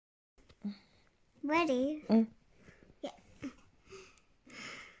Ready? Mm. Yeah.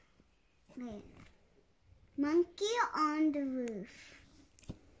 Wait. Monkey on the roof.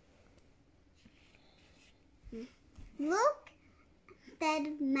 Look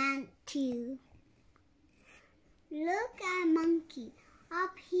at Matthew. Look at monkey.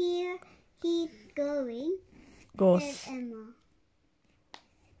 Up here he's going. Goes. Said Emma.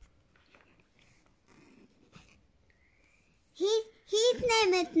 His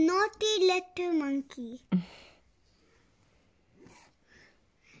name is Naughty Little Monkey.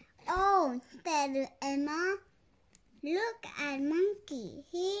 Oh, said Emma. Look at monkey.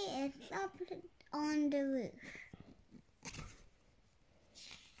 He is up on the roof.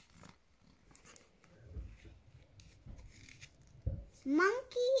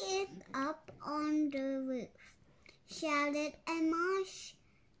 Monkey is up on the roof, shouted Emma.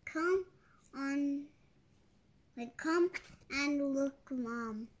 Come and look,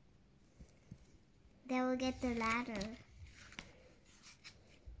 Mom. They will get the ladder.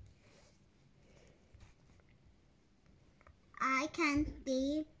 I can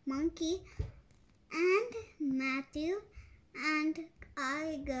see Monkey and Matthew, and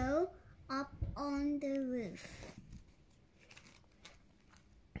I go up on the roof.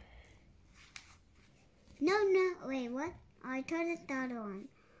 No, wait, what? I tried to start on.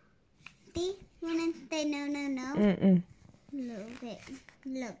 See, when I say no.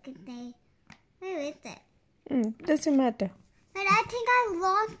 Look, where is it? Doesn't matter. But I think I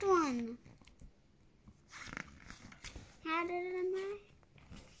lost one. How did I?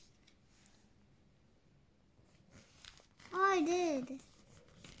 Oh, I did.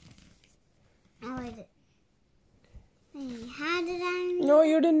 Hey, how did I? No,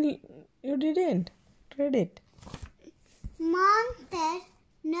 you didn't. You didn't. Read it. Mom said,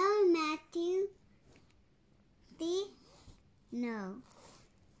 no, Matthew. See? No.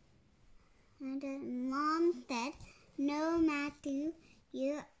 And Mom said, no, Matthew,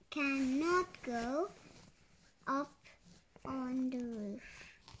 you cannot go up on the roof.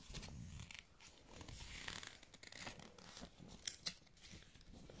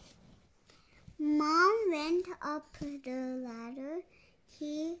 Mom went up the ladder.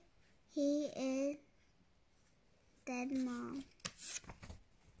 He is dead, Mom.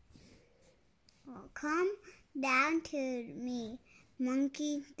 Oh, come down to me,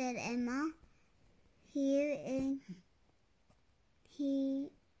 Monkey, said Emma. Here is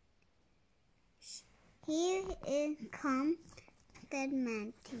come, said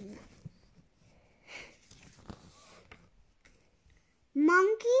Matthew.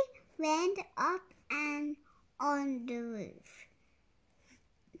 Monkey went up and on the roof.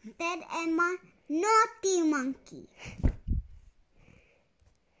 Said Emma, naughty monkey.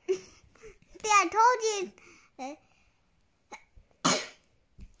 See, I told you,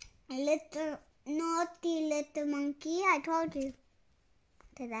 naughty little monkey. I told you.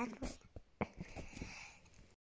 So that's why.